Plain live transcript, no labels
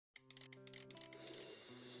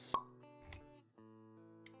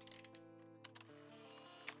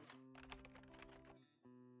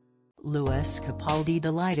Louis Capaldi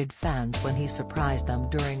delighted fans when he surprised them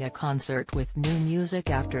during a concert with new music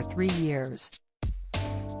after 3 years.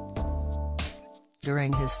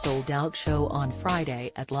 During his sold-out show on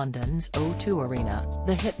Friday at London's O2 Arena,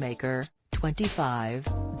 the hitmaker, 25,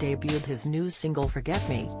 debuted his new single Forget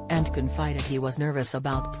Me, and confided he was nervous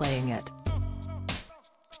about playing it.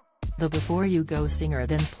 The Before You Go singer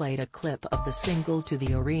then played a clip of the single to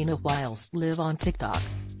the arena whilst live on TikTok.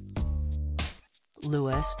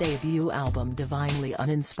 Louis' debut album Divinely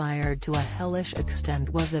Uninspired to a Hellish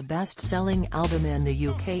Extent was the best-selling album in the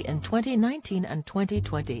UK in 2019 and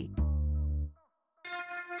 2020.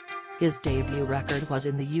 His debut record was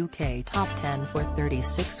in the UK Top 10 for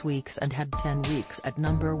 36 weeks and had 10 weeks at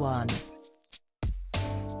number 1.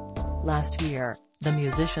 Last year, the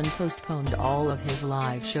musician postponed all of his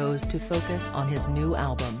live shows to focus on his new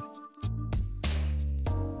album.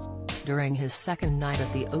 During his second night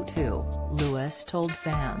at the O2, Louis told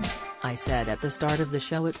fans, "I said at the start of the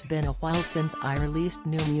show it's been a while since I released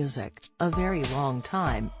new music, a very long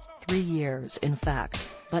time, 3 years in fact,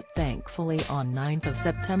 but thankfully on 9th of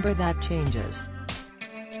September that changes.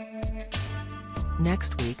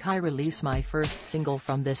 Next week I release my first single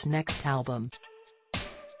from this next album.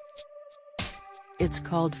 It's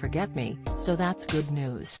called Forget Me, so that's good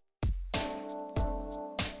news.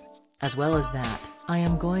 As well as that, I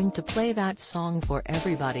am going to play that song for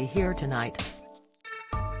everybody here tonight.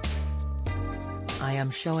 I am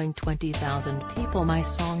showing 20,000 people my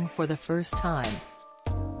song for the first time.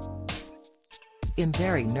 I'm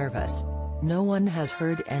very nervous. No one has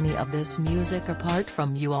heard any of this music apart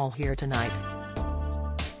from you all here tonight."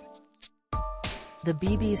 The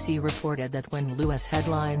BBC reported that when Louis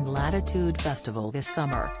headlined Latitude Festival this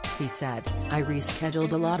summer, he said, "I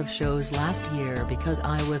rescheduled a lot of shows last year because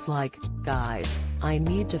I was like, guys, I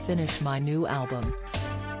need to finish my new album.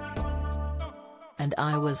 And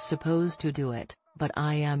I was supposed to do it, but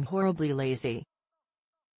I am horribly lazy."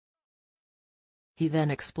 He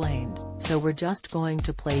then explained, "So we're just going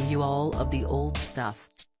to play you all of the old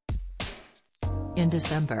stuff." In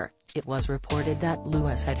December, it was reported that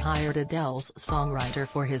Louis had hired Adele's songwriter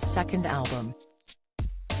for his second album.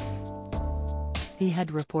 He had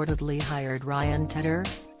reportedly hired Ryan Tedder,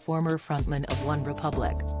 former frontman of One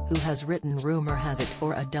Republic, who has written Rumor Has It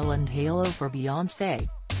for Adele and Halo for Beyoncé.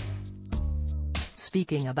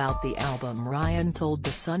 Speaking about the album, Ryan told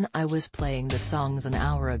The Sun, "I was playing the songs an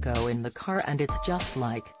hour ago in the car and it's just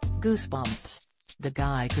like, goosebumps. The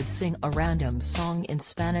guy could sing a random song in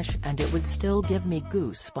Spanish and it would still give me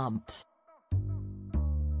goosebumps.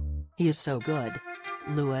 He is so good."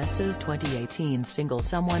 Louis's 2018 single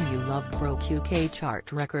Someone You Loved broke UK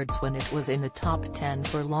chart records when it was in the top 10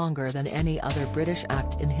 for longer than any other British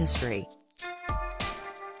act in history.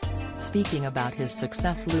 Speaking about his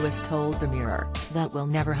success, Louis told The Mirror, "That will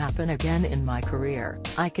never happen again in my career,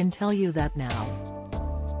 I can tell you that now.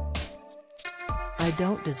 I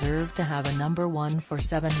don't deserve to have a number 1 for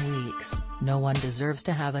 7 weeks, no one deserves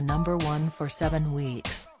to have a number 1 for 7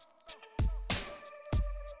 weeks.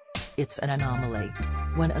 It's an anomaly.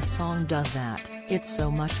 When a song does that, it's so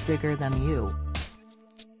much bigger than you.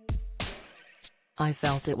 I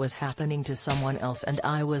felt it was happening to someone else and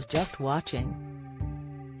I was just watching.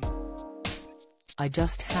 I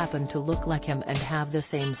just happened to look like him and have the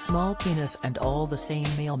same small penis and all the same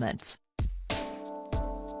ailments.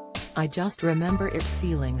 I just remember it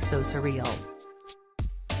feeling so surreal."